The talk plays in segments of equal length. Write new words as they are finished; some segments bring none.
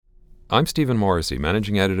I'm Stephen Morrissey,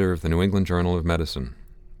 managing editor of the New England Journal of Medicine,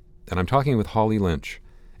 and I'm talking with Holly Lynch,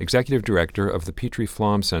 executive director of the Petrie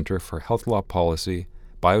Flom Center for Health Law Policy,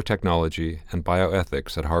 Biotechnology, and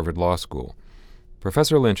Bioethics at Harvard Law School.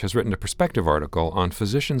 Professor Lynch has written a perspective article on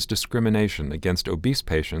physicians' discrimination against obese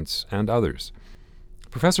patients and others.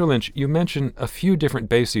 Professor Lynch, you mention a few different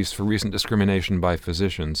bases for recent discrimination by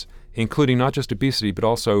physicians, including not just obesity but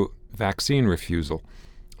also vaccine refusal.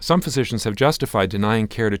 Some physicians have justified denying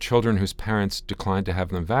care to children whose parents declined to have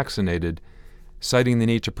them vaccinated, citing the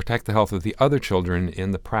need to protect the health of the other children in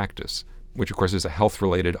the practice, which of course is a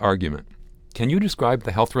health-related argument. Can you describe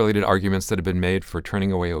the health-related arguments that have been made for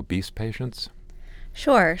turning away obese patients?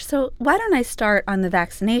 Sure. So why don't I start on the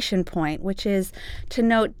vaccination point, which is to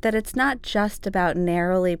note that it's not just about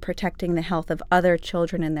narrowly protecting the health of other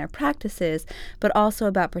children in their practices, but also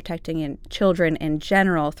about protecting children in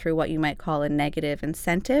general through what you might call a negative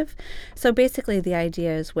incentive. So basically the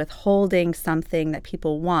idea is withholding something that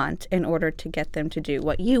people want in order to get them to do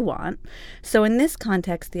what you want. So in this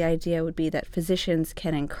context, the idea would be that physicians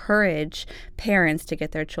can encourage parents to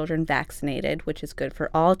get their children vaccinated, which is good for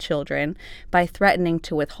all children, by threatening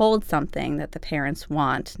to withhold something that the parents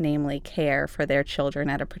want, namely care for their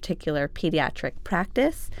children at a particular pediatric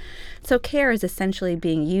practice. So care is essentially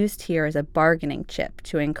being used here as a bargaining chip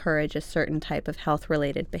to encourage a certain type of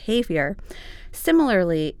health-related behavior.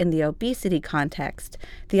 Similarly, in the obesity context,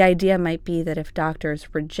 the idea might be that if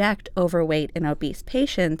doctors reject overweight and obese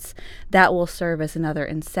patients, that will serve as another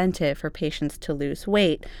incentive for patients to lose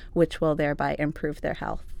weight, which will thereby improve their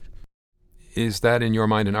health. Is that, in your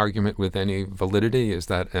mind, an argument with any validity? Is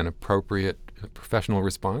that an appropriate professional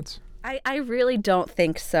response? I really don't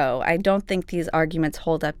think so. I don't think these arguments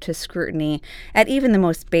hold up to scrutiny at even the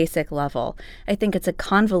most basic level. I think it's a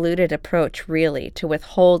convoluted approach, really, to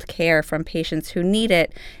withhold care from patients who need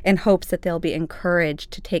it in hopes that they'll be encouraged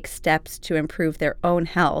to take steps to improve their own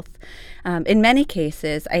health. In many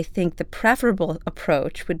cases, I think the preferable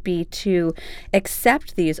approach would be to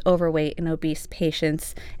accept these overweight and obese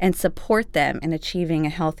patients and support them in achieving a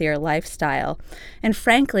healthier lifestyle. And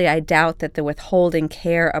frankly, I doubt that the withholding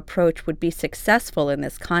care approach would be successful in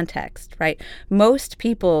this context, right? Most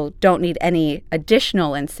people don't need any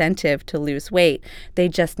additional incentive to lose weight. They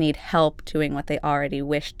just need help doing what they already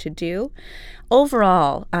wish to do.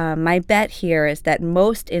 Overall, my bet here is that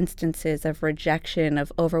most instances of rejection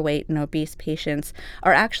of overweight and obese patients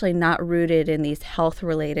are actually not rooted in these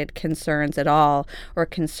health-related concerns at all or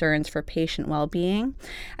concerns for patient well-being.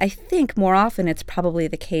 I think more often it's probably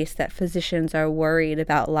the case that physicians are worried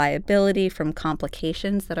about liability from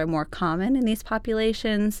complications that are more common in these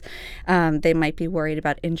populations. They might be worried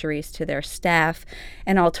about injuries to their staff.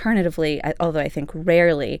 And alternatively, although I think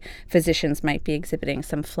rarely, physicians might be exhibiting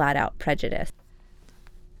some flat-out prejudice.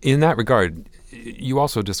 In that regard, you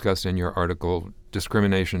also discussed in your article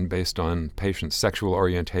discrimination based on patients' sexual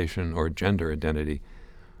orientation or gender identity.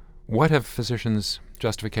 What have physicians'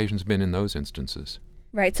 justifications been in those instances?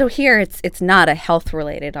 Right. So here it's not a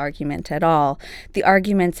health-related argument at all. The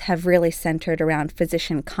arguments have really centered around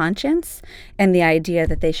physician conscience and the idea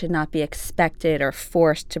that they should not be expected or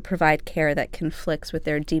forced to provide care that conflicts with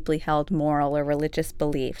their deeply held moral or religious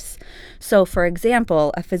beliefs. So, for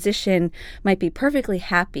example, a physician might be perfectly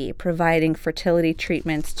happy providing fertility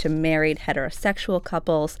treatments to married heterosexual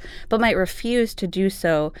couples, but might refuse to do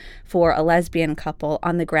so for a lesbian couple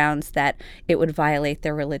on the grounds that it would violate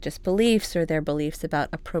their religious beliefs or their beliefs about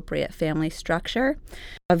appropriate family structure.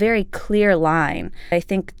 A very clear line, I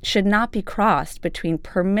think, should not be crossed between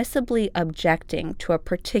permissibly objecting to a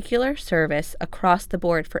particular service across the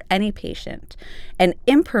board for any patient and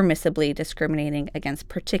impermissibly discriminating against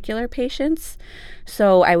particular patients.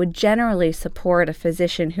 So I would generally support a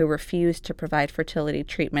physician who refused to provide fertility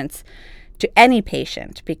treatments to any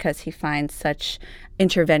patient because he finds such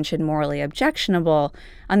intervention morally objectionable.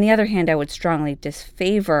 On the other hand, I would strongly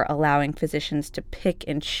disfavor allowing physicians to pick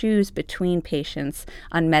and choose between patients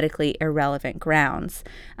on medically irrelevant grounds.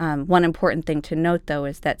 One important thing to note, though,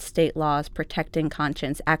 is that state laws protecting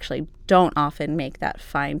conscience actually don't often make that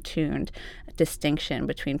fine-tuned distinction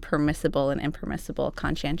between permissible and impermissible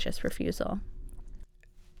conscientious refusal.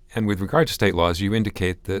 And with regard to state laws, you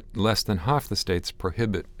indicate that less than half the states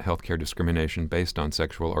prohibit healthcare discrimination based on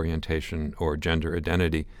sexual orientation or gender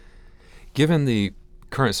identity. Given the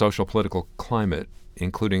current social political climate,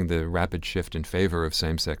 including the rapid shift in favor of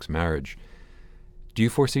same-sex marriage, Do you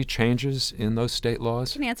foresee changes in those state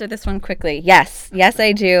laws? I can answer this one quickly. Yes. Yes,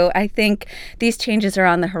 I do. I think these changes are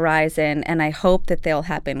on the horizon, and I hope that they'll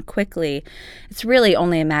happen quickly. It's really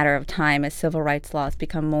only a matter of time as civil rights laws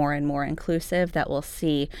become more and more inclusive that we'll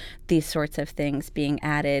see these sorts of things being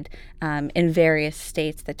added in various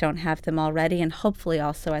states that don't have them already, and hopefully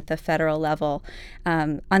also at the federal level.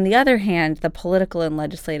 On the other hand, the political and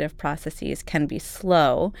legislative processes can be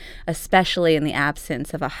slow, especially in the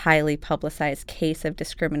absence of a highly publicized case of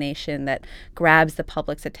discrimination that grabs the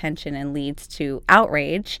public's attention and leads to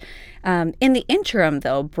outrage. In the interim,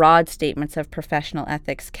 though, broad statements of professional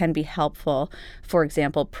ethics can be helpful. For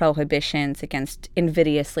example, prohibitions against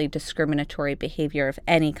invidiously discriminatory behavior of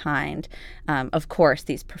any kind. Of course,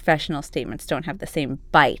 these professional statements don't have the same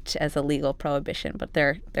bite as a legal prohibition, but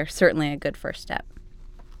they're certainly a good first step.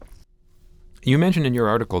 You mentioned in your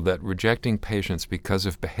article that rejecting patients because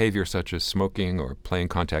of behavior such as smoking or playing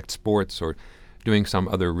contact sports or doing some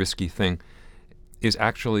other risky thing is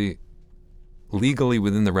actually legally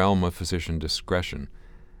within the realm of physician discretion.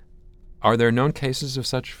 Are there known cases of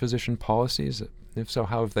such physician policies? If so,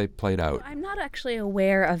 how have they played out? I'm not actually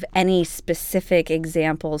aware of any specific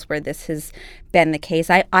examples where this has been the case.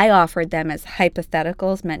 I offered them as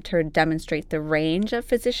hypotheticals meant to demonstrate the range of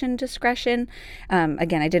physician discretion.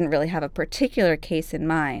 Again, I didn't really have a particular case in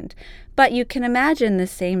mind. But you can imagine the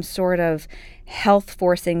same sort of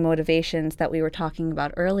health-forcing motivations that we were talking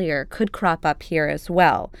about earlier could crop up here as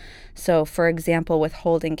well. So, for example,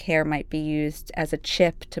 withholding care might be used as a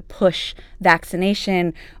chip to push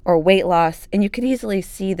vaccination or weight loss, and you could easily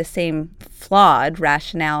see the same flawed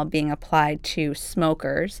rationale being applied to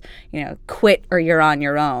smokers, quit or you're on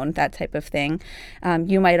your own, that type of thing.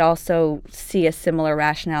 You might also see a similar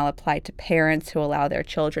rationale applied to parents who allow their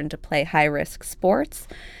children to play high-risk sports.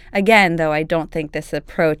 Again, though, I don't think this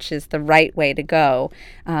approach is the right way to go.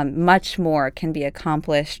 Much more can be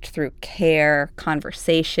accomplished through care,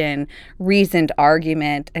 conversation, reasoned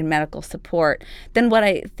argument, and medical support than what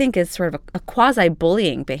I think is sort of a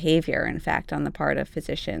quasi-bullying behavior, in fact, on the part of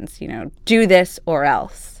physicians. Do this or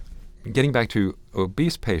else. Getting back to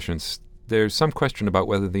obese patients, there's some question about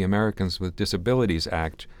whether the Americans with Disabilities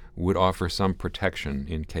Act would offer some protection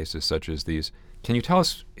in cases such as these. Can you tell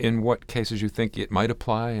us in what cases you think it might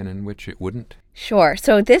apply and in which it wouldn't? Sure.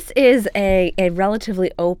 So this is a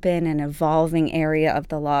relatively open and evolving area of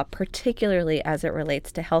the law, particularly as it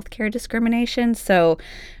relates to healthcare discrimination. So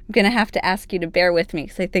I'm going to have to ask you to bear with me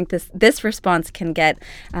because I think this response can get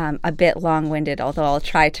a bit long-winded, although I'll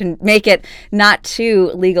try to make it not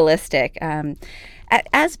too legalistic.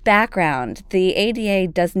 As background, the ADA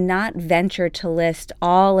does not venture to list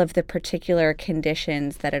all of the particular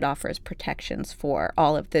conditions that it offers protections for,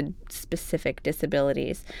 all of the specific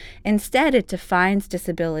disabilities. Instead, it defines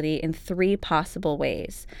disability in three possible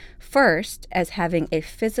ways. First, as having a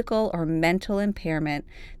physical or mental impairment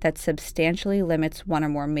that substantially limits one or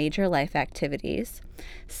more major life activities.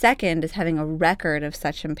 Second is having a record of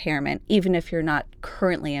such impairment, even if you're not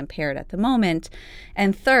currently impaired at the moment.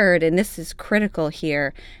 And third, and this is critical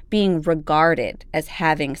here, being regarded as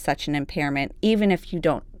having such an impairment, even if you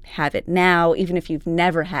don't have it now, even if you've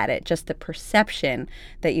never had it, just the perception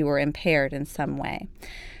that you were impaired in some way.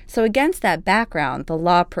 So against that background, the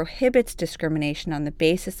law prohibits discrimination on the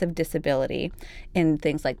basis of disability in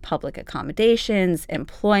things like public accommodations,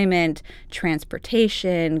 employment,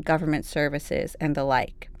 transportation, government services, and the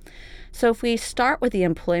like. So if we start with the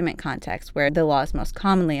employment context where the law is most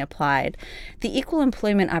commonly applied, the Equal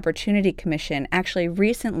Employment Opportunity Commission actually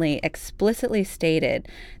recently explicitly stated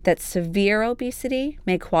that severe obesity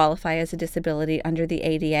may qualify as a disability under the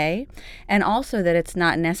ADA, and also that it's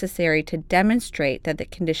not necessary to demonstrate that the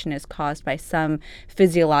condition is caused by some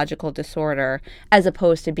physiological disorder as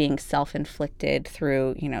opposed to being self-inflicted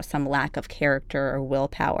through, some lack of character or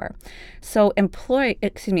willpower. So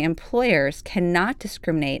employers cannot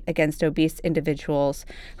discriminate against obese individuals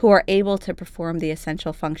who are able to perform the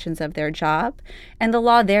essential functions of their job, and the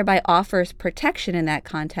law thereby offers protection in that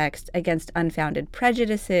context against unfounded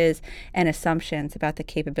prejudices and assumptions about the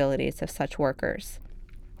capabilities of such workers.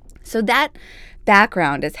 So that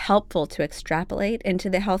background is helpful to extrapolate into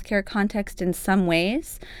the healthcare context in some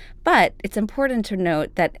ways, but it's important to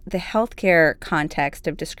note that the healthcare context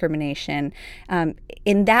of discrimination,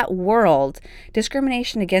 in that world,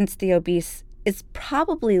 discrimination against the obese is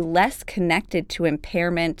probably less connected to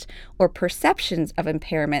impairment or perceptions of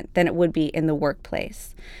impairment than it would be in the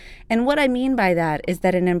workplace. And what I mean by that is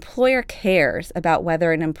that an employer cares about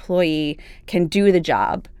whether an employee can do the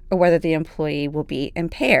job or whether the employee will be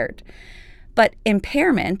impaired. But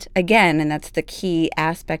impairment, again, and that's the key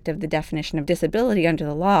aspect of the definition of disability under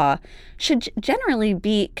the law, should generally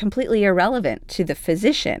be completely irrelevant to the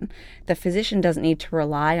physician. The physician doesn't need to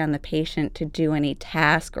rely on the patient to do any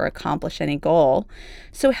task or accomplish any goal.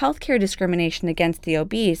 So healthcare discrimination against the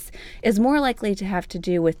obese is more likely to have to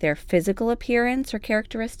do with their physical appearance or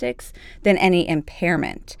characteristics than any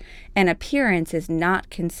impairment. And appearance is not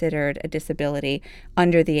considered a disability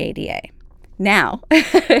under the ADA. Now,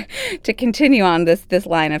 to continue on this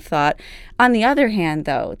line of thought, on the other hand,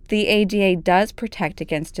 though, the ADA does protect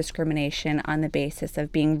against discrimination on the basis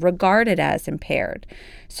of being regarded as impaired.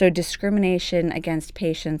 So discrimination against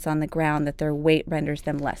patients on the ground that their weight renders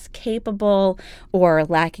them less capable or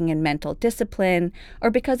lacking in mental discipline, or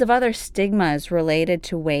because of other stigmas related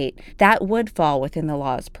to weight, that would fall within the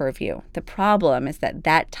law's purview. The problem is that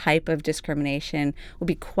that type of discrimination will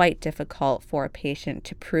be quite difficult for a patient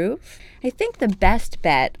to prove. I think the best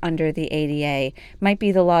bet under the ADA might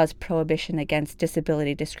be the law's prohibition against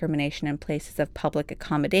disability discrimination in places of public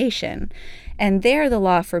accommodation. And there, the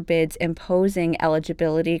law forbids imposing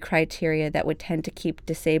eligibility criteria that would tend to keep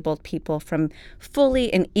disabled people from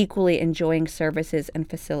fully and equally enjoying services and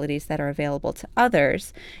facilities that are available to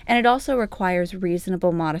others. And it also requires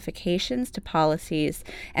reasonable modifications to policies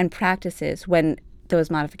and practices when those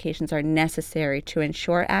modifications are necessary to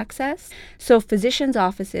ensure access. So physicians'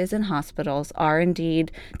 offices and hospitals are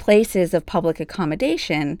indeed places of public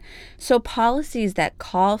accommodation. So policies that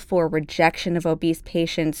call for rejection of obese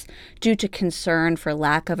patients due to concern for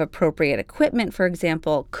lack of appropriate equipment, for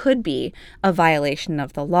example, could be a violation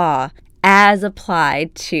of the law as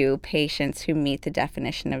applied to patients who meet the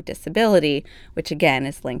definition of disability, which again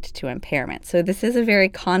is linked to impairment. So this is a very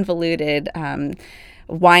convoluted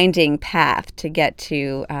winding path to get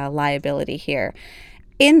to liability here.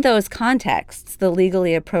 In those contexts, the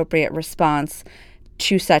legally appropriate response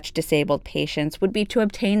to such disabled patients would be to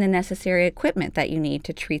obtain the necessary equipment that you need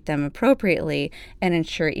to treat them appropriately and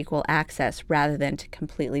ensure equal access rather than to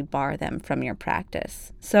completely bar them from your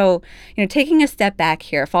practice. So, taking a step back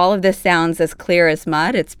here, if all of this sounds as clear as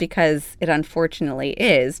mud, it's because it unfortunately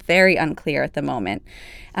is very unclear at the moment.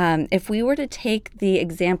 If we were to take the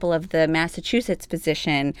example of the Massachusetts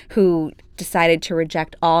physician who decided to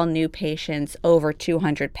reject all new patients over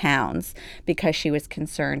 200 pounds because she was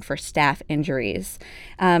concerned for staff injuries.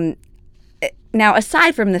 Now,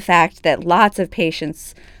 aside from the fact that lots of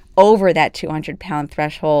patients over that 200-pound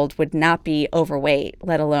threshold would not be overweight,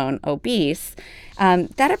 let alone obese,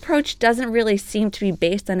 that approach doesn't really seem to be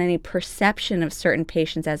based on any perception of certain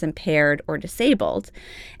patients as impaired or disabled.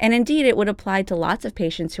 And indeed, it would apply to lots of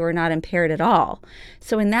patients who are not impaired at all.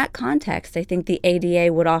 So in that context, I think the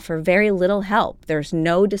ADA would offer very little help. There's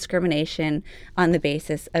no discrimination on the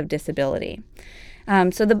basis of disability.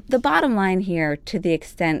 So the bottom line here, to the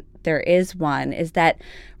extent there is one, is that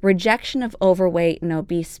rejection of overweight and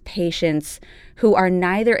obese patients who are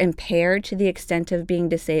neither impaired to the extent of being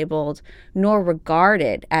disabled nor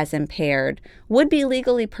regarded as impaired would be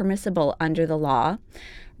legally permissible under the law.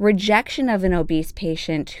 Rejection of an obese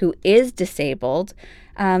patient who is disabled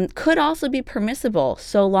could also be permissible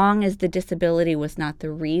so long as the disability was not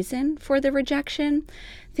the reason for the rejection.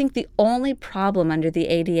 I think the only problem under the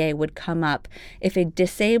ADA would come up if a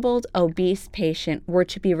disabled obese patient were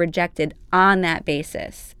to be rejected on that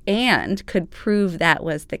basis and could prove that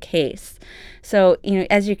was the case. So,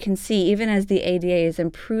 as you can see, even as the ADA is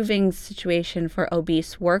improving the situation for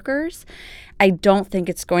obese workers, I don't think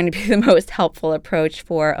it's going to be the most helpful approach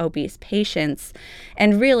for obese patients.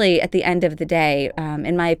 And really, at the end of the day,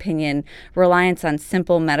 in my opinion, reliance on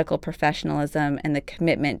simple medical professionalism and the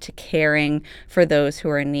commitment to caring for those who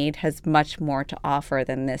are in need has much more to offer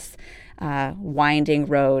than this winding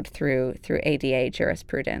road through ADA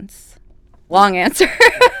jurisprudence. Long answer.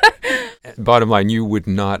 Bottom line, you would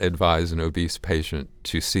not advise an obese patient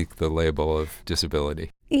to seek the label of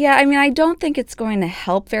disability. Yeah, I don't think it's going to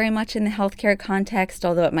help very much in the healthcare context,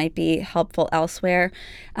 although it might be helpful elsewhere.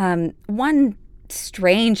 One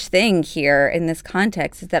strange thing here in this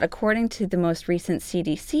context is that according to the most recent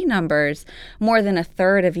CDC numbers, more than a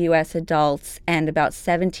third of U.S. adults and about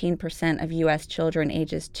 17% of U.S. children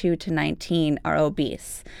ages 2 to 19 are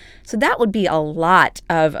obese. So that would be a lot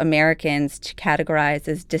of Americans to categorize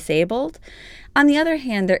as disabled. On the other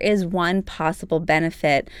hand, there is one possible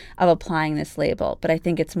benefit of applying this label, but I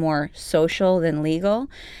think it's more social than legal.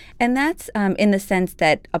 And that's in the sense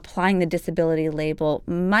that applying the disability label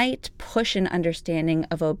might push an understanding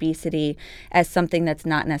of obesity as something that's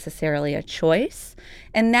not necessarily a choice.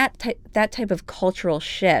 And that type of cultural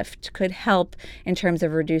shift could help in terms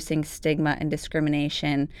of reducing stigma and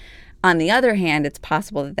discrimination On the other hand, it's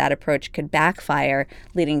possible that that approach could backfire,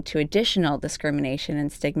 leading to additional discrimination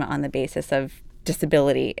and stigma on the basis of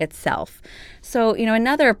disability itself. So,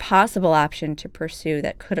 another possible option to pursue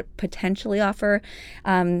that could potentially offer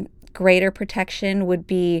greater protection would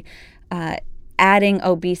be adding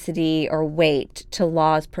obesity or weight to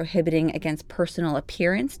laws prohibiting against personal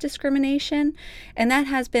appearance discrimination. And that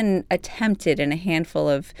has been attempted in a handful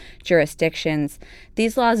of jurisdictions.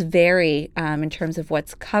 These laws vary in terms of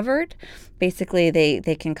what's covered. Basically,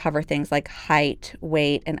 they can cover things like height,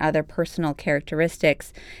 weight, and other personal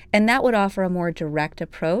characteristics. And that would offer a more direct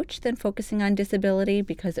approach than focusing on disability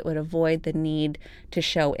because it would avoid the need to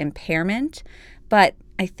show impairment. But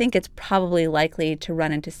I think it's probably likely to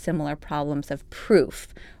run into similar problems of proof.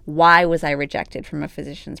 Why was I rejected from a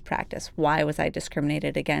physician's practice? Why was I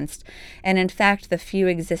discriminated against? And in fact, the few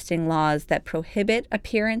existing laws that prohibit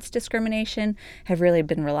appearance discrimination have really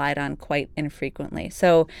been relied on quite infrequently.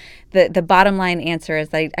 So the bottom line answer is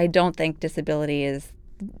I don't think disability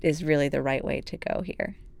is really the right way to go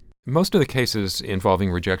here. Most of the cases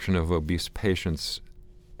involving rejection of obese patients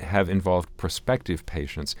have involved prospective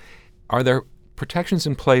patients. Are there protections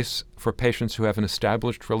in place for patients who have an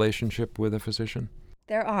established relationship with a physician?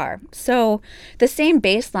 There are. So the same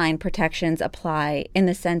baseline protections apply in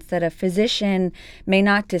the sense that a physician may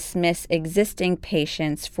not dismiss existing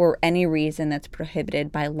patients for any reason that's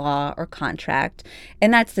prohibited by law or contract.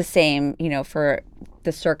 And that's the same, for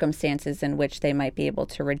the circumstances in which they might be able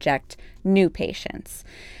to reject new patients.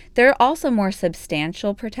 There are also more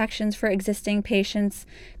substantial protections for existing patients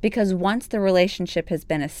because once the relationship has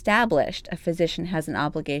been established, a physician has an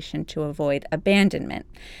obligation to avoid abandonment,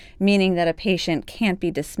 meaning that a patient can't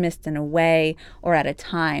be dismissed in a way or at a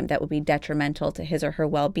time that would be detrimental to his or her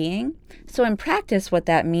well-being. So in practice, what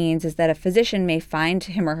that means is that a physician may find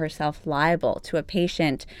him or herself liable to a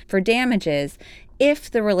patient for damages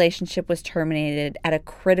if the relationship was terminated at a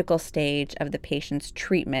critical stage of the patient's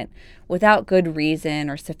treatment without good reason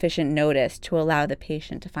or sufficient notice to allow the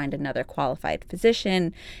patient to find another qualified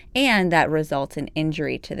physician, and that results in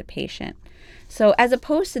injury to the patient. So as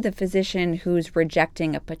opposed to the physician who's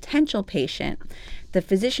rejecting a potential patient, the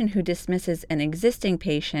physician who dismisses an existing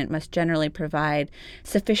patient must generally provide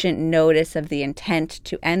sufficient notice of the intent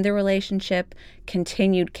to end the relationship,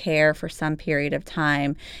 continued care for some period of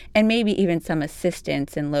time, and maybe even some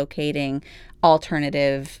assistance in locating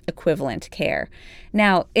alternative equivalent care.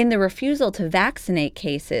 Now, in the refusal to vaccinate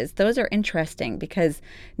cases, those are interesting because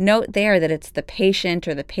note there that it's the patient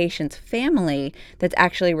or the patient's family that's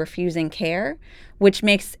actually refusing care, which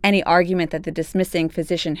makes any argument that the dismissing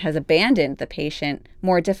physician has abandoned the patient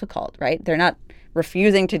more difficult, right? They're not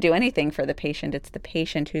refusing to do anything for the patient. It's the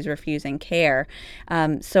patient who's refusing care.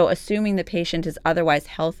 So assuming the patient is otherwise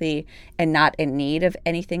healthy and not in need of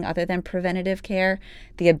anything other than preventative care,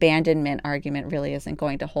 the abandonment argument really isn't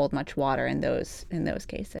going to hold much water in those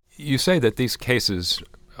cases. You say that these cases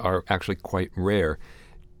are actually quite rare.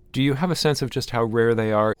 Do you have a sense of just how rare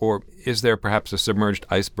they are, or is there perhaps a submerged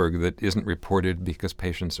iceberg that isn't reported because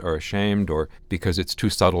patients are ashamed or because it's too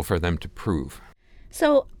subtle for them to prove?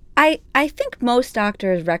 So I think most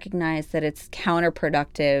doctors recognize that it's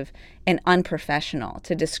counterproductive and unprofessional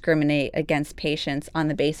to discriminate against patients on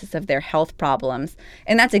the basis of their health problems.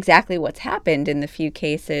 And that's exactly what's happened in the few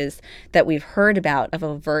cases that we've heard about of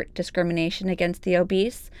overt discrimination against the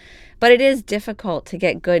obese. But it is difficult to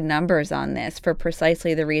get good numbers on this for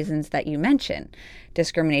precisely the reasons that you mentioned.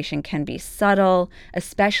 Discrimination can be subtle,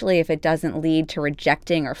 especially if it doesn't lead to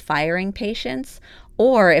rejecting or firing patients,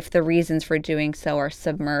 or if the reasons for doing so are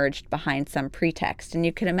submerged behind some pretext. And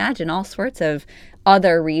you can imagine all sorts of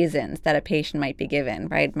other reasons that a patient might be given,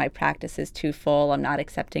 right? My practice is too full, I'm not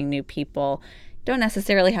accepting new people. Don't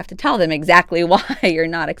necessarily have to tell them exactly why you're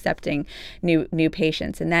not accepting new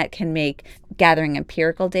patients. And that can make gathering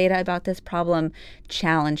empirical data about this problem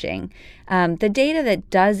challenging. The data that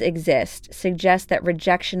does exist suggests that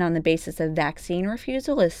rejection on the basis of vaccine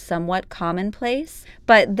refusal is somewhat commonplace,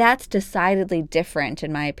 but that's decidedly different,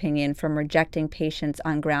 in my opinion, from rejecting patients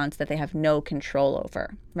on grounds that they have no control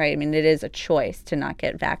over, right? I mean, it is a choice to not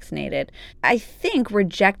get vaccinated. I think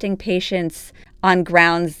rejecting patients on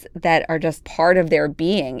grounds that are just part of their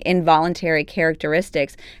being, involuntary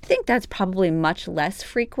characteristics, I think that's probably much less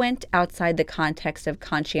frequent outside the context of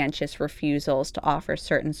conscientious refusals to offer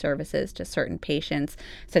certain services to certain patients,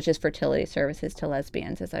 such as fertility services to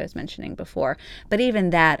lesbians, as I was mentioning before. But even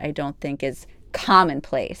that, I don't think is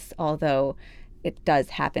commonplace, although it does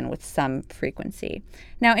happen with some frequency.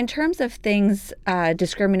 Now, in terms of things,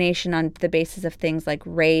 discrimination on the basis of things like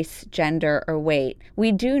race, gender, or weight,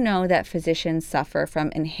 we do know that physicians suffer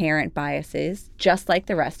from inherent biases, just like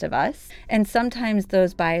the rest of us, and sometimes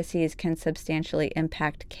those biases can substantially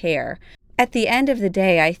impact care. At the end of the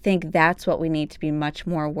day, I think that's what we need to be much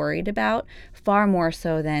more worried about, far more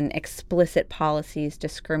so than explicit policies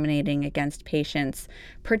discriminating against patients,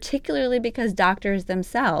 particularly because doctors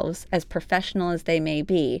themselves, as professional as they may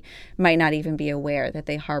be, might not even be aware that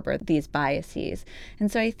they harbor these biases.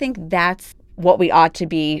 And so I think that's what we ought to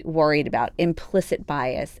be worried about, implicit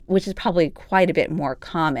bias, which is probably quite a bit more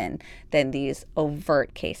common than these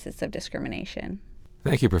overt cases of discrimination.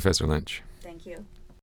 Thank you, Professor Lynch. Thank you.